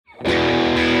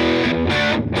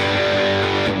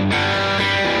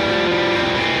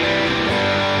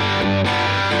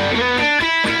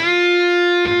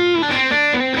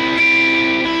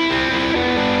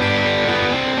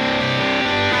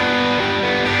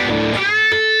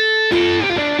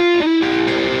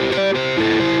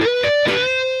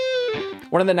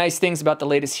One of the nice things about the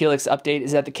latest Helix update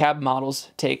is that the cab models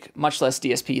take much less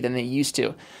DSP than they used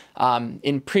to.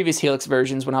 In previous Helix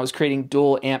versions, when I was creating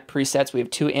dual amp presets, we have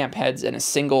 2 amp heads and a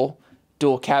single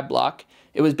dual cab block.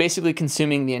 It was basically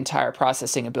consuming the entire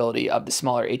processing ability of the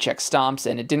smaller HX Stomps,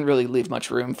 and it didn't really leave much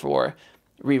room for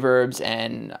reverbs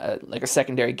and like a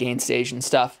secondary gain stage and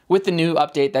stuff. With the new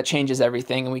update, that changes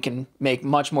everything, and we can make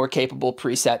much more capable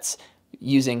presets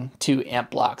using 2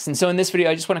 amp blocks. And so in this video,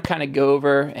 I just want to kind of go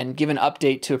over and give an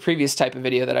update to a previous type of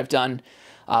video that I've done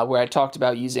where I talked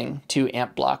about using 2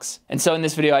 amp blocks. And so in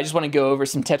this video, I just want to go over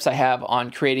some tips I have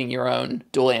on creating your own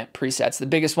dual amp presets. The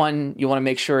biggest one you want to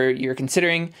make sure you're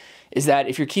considering is that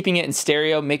if you're keeping it in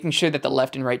stereo, making sure that the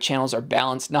left and right channels are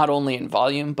balanced not only in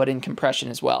volume, but in compression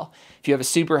as well. If you have a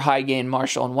super high gain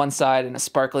Marshall on one side and a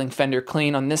sparkling Fender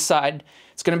Clean on this side,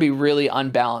 it's going to be really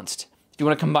unbalanced. If you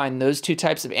want to combine those 2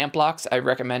 types of amp blocks, I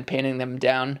recommend panning them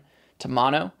down to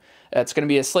mono. It's going to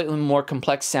be a slightly more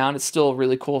complex sound. It's still a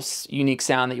really cool, unique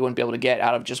sound that you wouldn't be able to get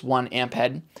out of just 1 amp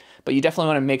head, but you definitely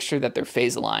want to make sure that they're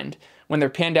phase aligned. When they're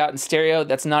panned out in stereo,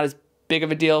 that's not as big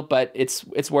of a deal, but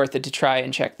it's worth it to try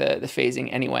and check the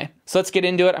phasing anyway. So let's get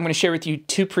into it. I'm going to share with you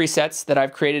 2 presets that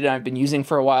I've created and I've been using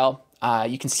for a while.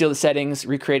 You can steal the settings,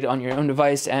 recreate it on your own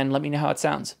device, and let me know how it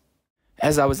sounds.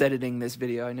 As I was editing this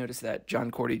video, I noticed that John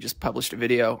Cordy just published a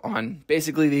video on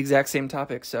basically the exact same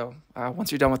topic. So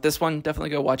once you're done with this one,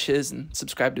 definitely go watch his and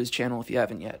subscribe to his channel if you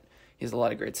haven't yet. He has a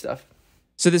lot of great stuff.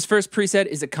 So this first preset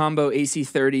is a combo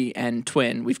AC30 and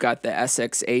twin. We've got the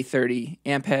SX A30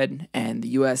 amp head and the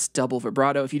US double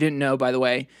vibrato. If you didn't know, by the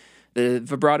way, the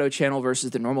vibrato channel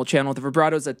versus the normal channel, the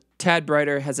vibrato is a tad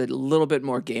brighter, has a little bit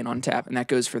more gain on tap, and that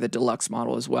goes for the Deluxe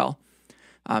model as well.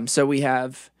 So we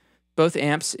have both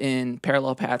amps in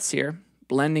parallel paths here.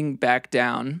 Blending back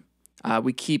down,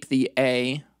 we keep the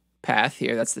A path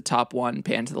here, that's the top one,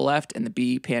 pan to the left, and the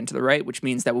B pan to the right, which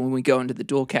means that when we go into the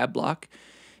dual cab block,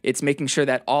 it's making sure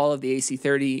that all of the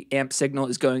AC30 amp signal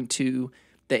is going to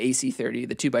the AC30,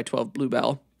 the 2x12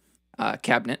 Bluebell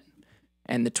cabinet,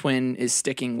 and the twin is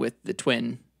sticking with the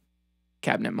twin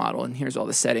cabinet model. And here's all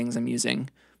the settings. I'm using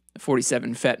a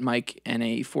 47 FET mic and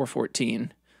a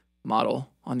 414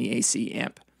 model on the AC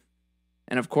amp.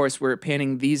 And of course, we're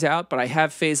panning these out, but I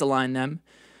have phase aligned them.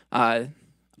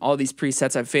 All these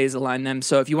presets, I've phase aligned them.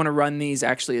 So if you want to run these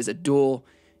actually as a dual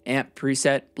amp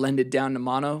preset blended down to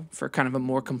mono for kind of a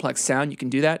more complex sound, you can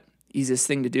do that. Easiest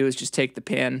thing to do is just take the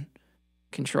pan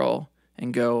control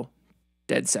and go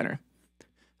dead center.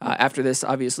 After this,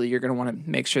 obviously, you're going to want to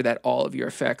make sure that all of your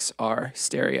effects are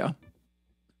stereo.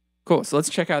 Cool, so let's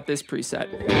check out this preset.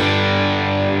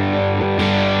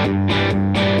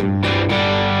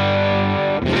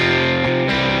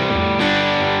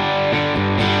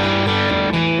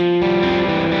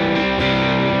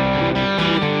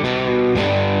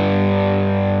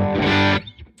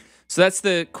 So that's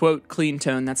the, quote, clean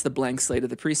tone. That's the blank slate of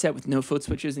the preset with no foot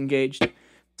switches engaged.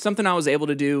 Something I was able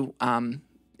to do,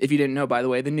 if you didn't know, by the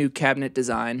way, the new cabinet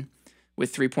design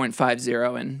with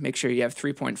 3.50, and make sure you have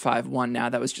 3.51 now.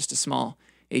 That was just a small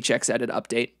HX edit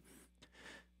update.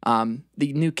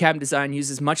 The new cab design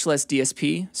uses much less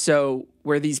DSP, so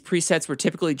where these presets were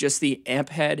typically just the amp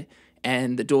head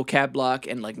and the dual cab block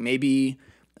and like maybe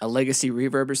a legacy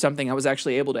reverb or something, I was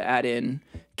actually able to add in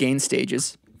gain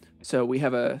stages. So we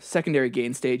have a secondary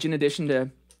gain stage. In addition to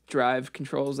drive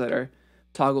controls that are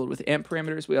toggled with amp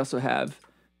parameters, we also have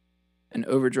an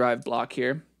overdrive block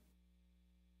here.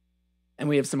 And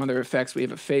we have some other effects. We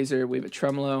have a phaser, we have a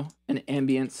tremolo, an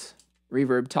ambience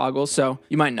reverb toggle. So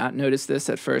you might not notice this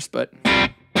at first, but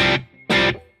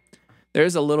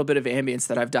there's a little bit of ambience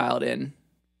that I've dialed in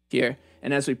here.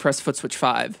 And as we press foot switch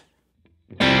 5,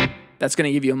 that's going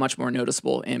to give you a much more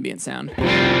noticeable ambient sound.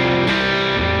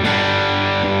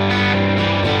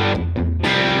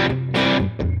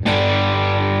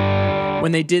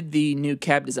 When they did the new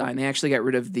cab design, they actually got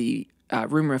rid of the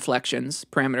room reflections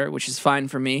parameter, which is fine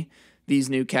for me. These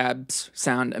new cabs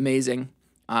sound amazing.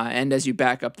 And as you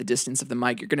back up the distance of the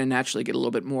mic, you're going to naturally get a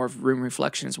little bit more of room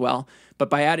reflection as well.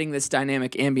 But by adding this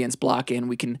dynamic ambience block in,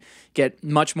 we can get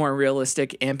much more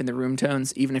realistic amp in the room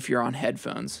tones, even if you're on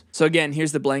headphones. So again,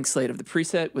 here's the blank slate of the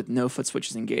preset with no foot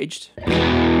switches engaged.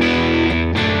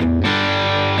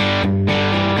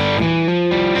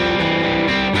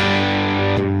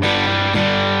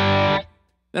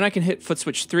 Then I can hit foot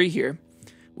switch 3 here,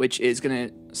 which is going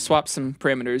to swap some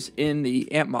parameters in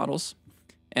the amp models.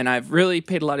 And I've really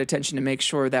paid a lot of attention to make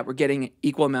sure that we're getting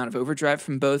equal amount of overdrive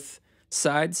from both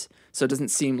sides, so it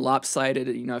doesn't seem lopsided.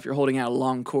 You know, if you're holding out a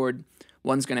long chord,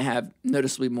 one's going to have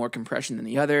noticeably more compression than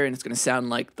the other, and it's going to sound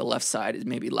like the left side is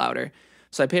maybe louder.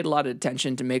 So I paid a lot of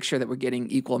attention to make sure that we're getting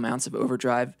equal amounts of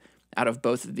overdrive out of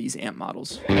both of these amp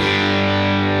models.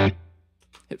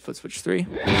 Hit foot switch 3.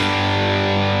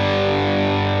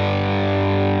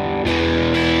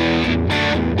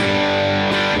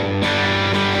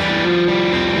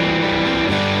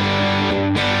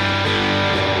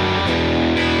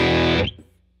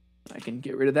 I can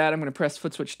get rid of that. I'm going to press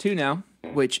foot switch 2 now,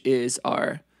 which is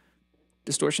our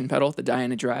distortion pedal, the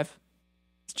Diana drive.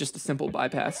 It's just a simple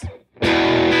bypass.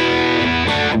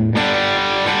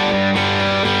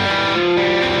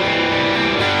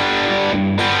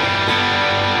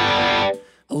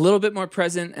 A little bit more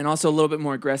present and also a little bit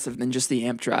more aggressive than just the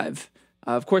amp drive.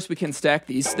 Of course, we can stack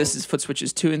these. This is foot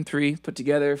switches 2 and 3 put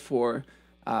together for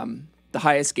the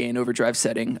highest gain overdrive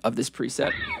setting of this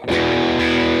preset.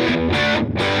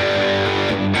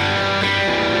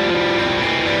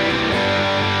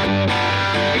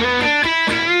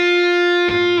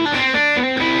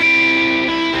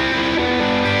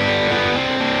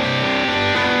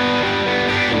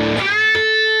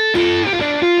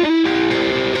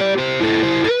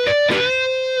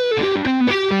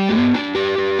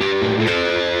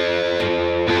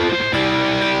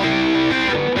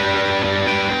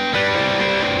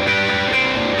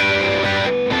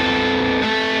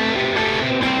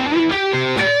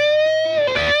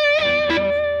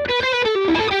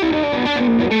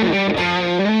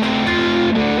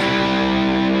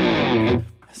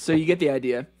 So you get the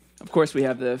idea. Of course, we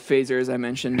have the phaser, as I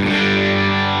mentioned,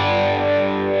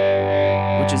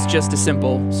 which is just a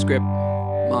simple script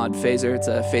mod phaser. It's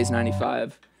a phase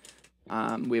 95.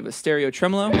 We have a stereo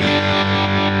tremolo.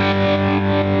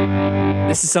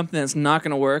 This is something that's not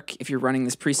going to work if you're running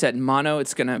this preset in mono.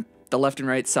 The left and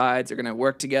right sides are going to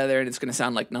work together, and it's going to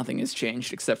sound like nothing has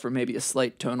changed except for maybe a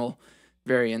slight tonal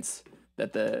variance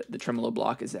that the tremolo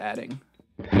block is adding.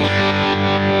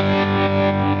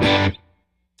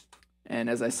 And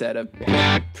as I said, a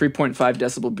 3.5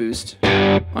 decibel boost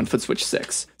on foot switch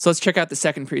 6. So let's check out the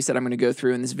second preset I'm going to go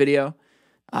through in this video.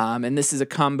 And this is a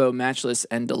combo Matchless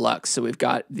and Deluxe. So we've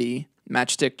got the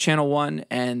Matchstick Channel 1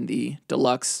 and the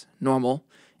Deluxe normal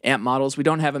amp models. We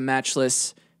don't have a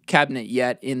Matchless cabinet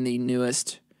yet in the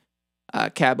newest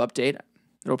cab update.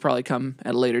 It'll probably come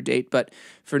at a later date. But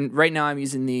for right now, I'm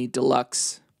using the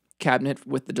Deluxe cabinet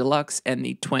with the Deluxe and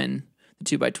the twin,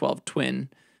 the 2x12 twin,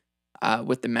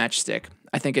 with the Matchstick.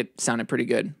 I think it sounded pretty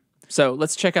good. So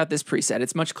let's check out this preset.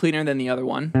 It's much cleaner than the other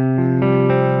one,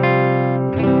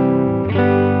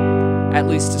 at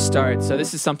least to start. So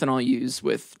this is something I'll use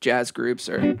with jazz groups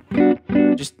or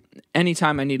just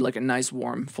anytime I need like a nice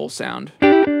warm full sound.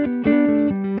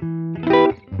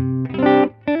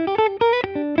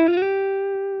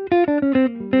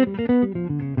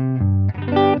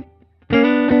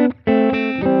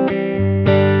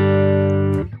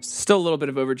 Still a little bit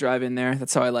of overdrive in there.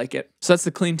 That's how I like it. So that's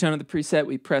the clean tone of the preset.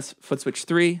 We press foot switch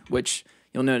 3, which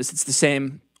you'll notice it's the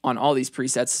same on all these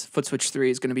presets. Foot switch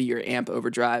 3 is going to be your amp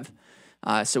overdrive.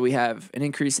 So we have an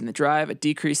increase in the drive, a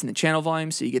decrease in the channel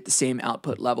volume, so you get the same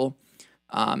output level.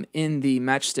 In the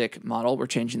Matchstick model, we're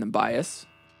changing the bias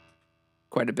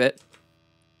quite a bit,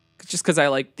 just because I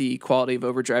like the quality of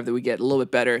overdrive that we get a little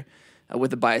bit better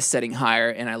with the bias setting higher,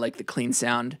 and I like the clean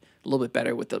sound a little bit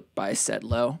better with the bias set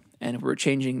low. And we're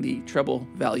changing the treble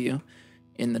value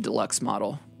in the Deluxe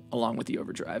model along with the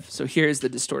overdrive. So here's the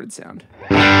distorted sound.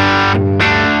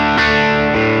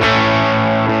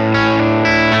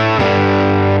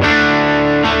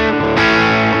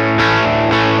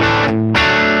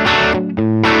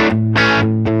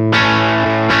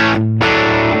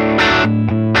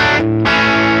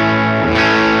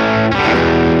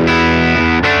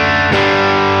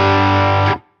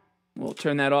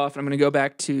 Turn that off, and I'm going to go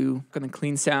back to the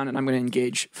clean sound, and I'm going to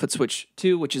engage foot switch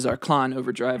 2, which is our Klon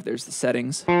overdrive. There's the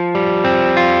settings. And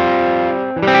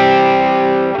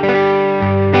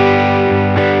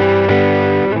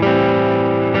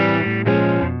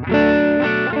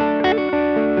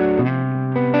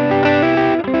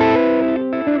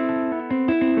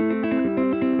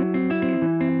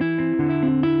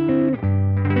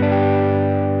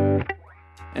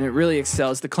it really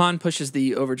excels. The Klon pushes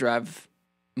the overdrive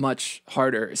much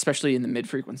harder, especially in the mid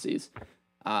frequencies.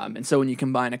 And so when you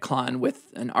combine a Klon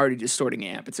with an already distorting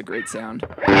amp, it's a great sound.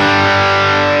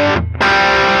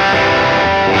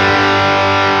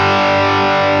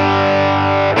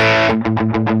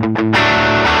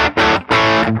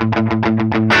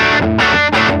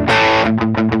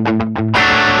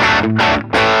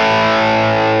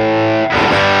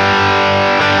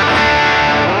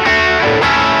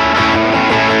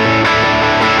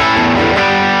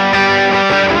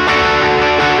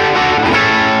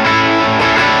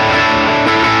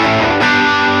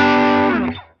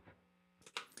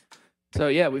 So So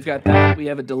yeah, we've got that. We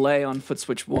have a delay on foot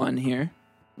switch 1 here,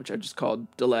 which I just called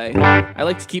delay. I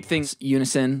like to keep things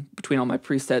unison between all my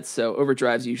presets, so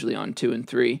overdrive's usually on 2 and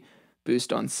 3,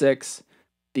 boost on 6.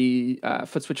 The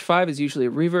foot switch 5 is usually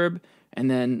a reverb, and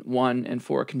then 1 and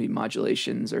 4 can be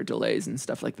modulations or delays and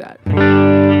stuff like that.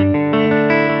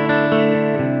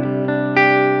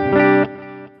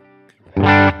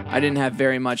 I didn't have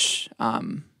very much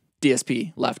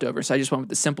DSP left over, so I just went with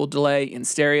the simple delay in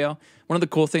stereo. One of the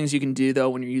cool things you can do, though,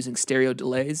 when you're using stereo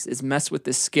delays is mess with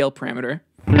this scale parameter.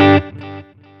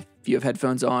 If you have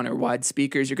headphones on or wide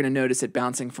speakers, you're going to notice it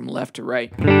bouncing from left to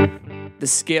right. The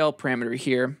scale parameter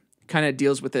here kind of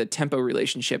deals with the tempo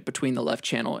relationship between the left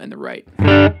channel and the right.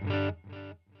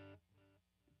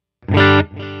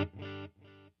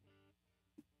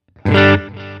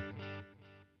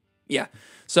 Yeah,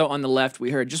 so on the left,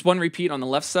 we heard just one repeat on the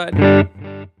left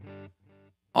side,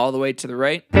 all the way to the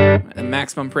right. The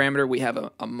maximum parameter, we have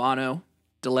a mono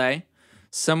delay.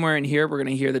 Somewhere in here, we're going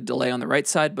to hear the delay on the right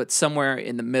side, but somewhere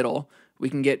in the middle, we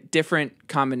can get different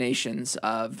combinations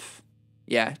of,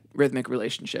 yeah, rhythmic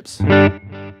relationships.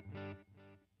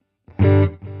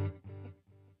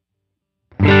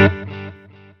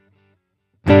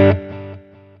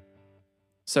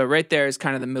 So right there is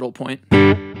kind of the middle point,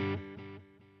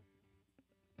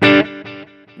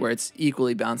 where it's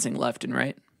equally bouncing left and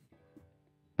right.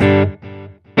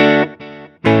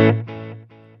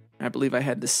 I believe I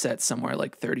had this set somewhere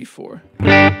like 34.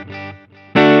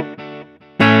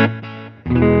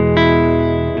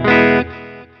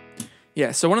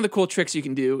 Yeah, so one of the cool tricks you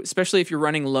can do, especially if you're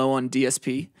running low on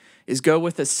DSP, is go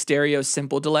with a stereo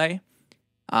simple delay.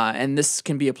 And this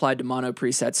can be applied to mono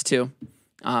presets too.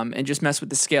 And just mess with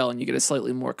the scale and you get a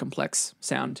slightly more complex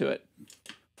sound to it.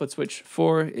 Foot switch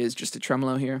 4 is just a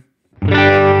tremolo here.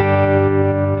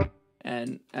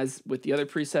 And as with the other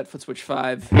preset, foot switch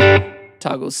 5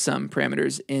 toggles some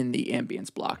parameters in the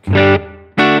ambience block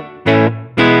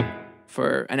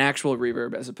for an actual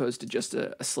reverb as opposed to just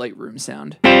a slight room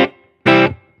sound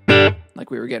like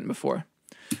we were getting before.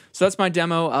 So that's my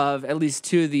demo of at least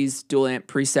 2 of these dual amp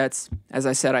presets. As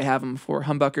I said, I have them for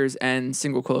humbuckers and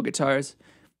single coil guitars.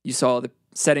 You saw the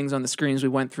settings on the screens we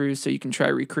went through, so you can try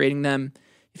recreating them.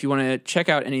 If you want to check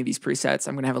out any of these presets,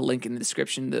 I'm going to have a link in the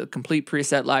description, the complete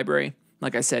preset library.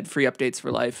 Like I said, free updates for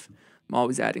life. I'm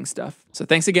always adding stuff. So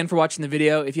thanks again for watching the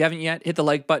video. If you haven't yet, hit the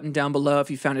like button down below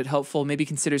if you found it helpful. Maybe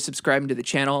consider subscribing to the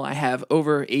channel. I have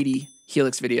over 80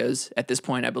 Helix videos at this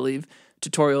point, I believe.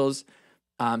 Tutorials,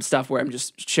 stuff where I'm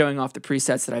just showing off the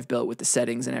presets that I've built with the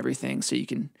settings and everything, so you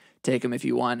can take them if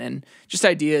you want, and just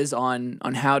ideas on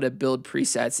how to build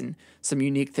presets and some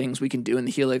unique things we can do in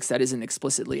the Helix that isn't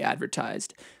explicitly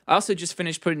advertised. I also just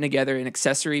finished putting together an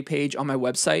accessory page on my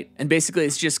website, and basically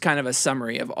it's just kind of a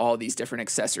summary of all these different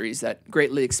accessories that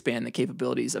greatly expand the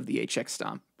capabilities of the HX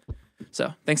Stomp.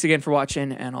 So thanks again for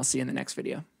watching, and I'll see you in the next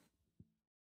video.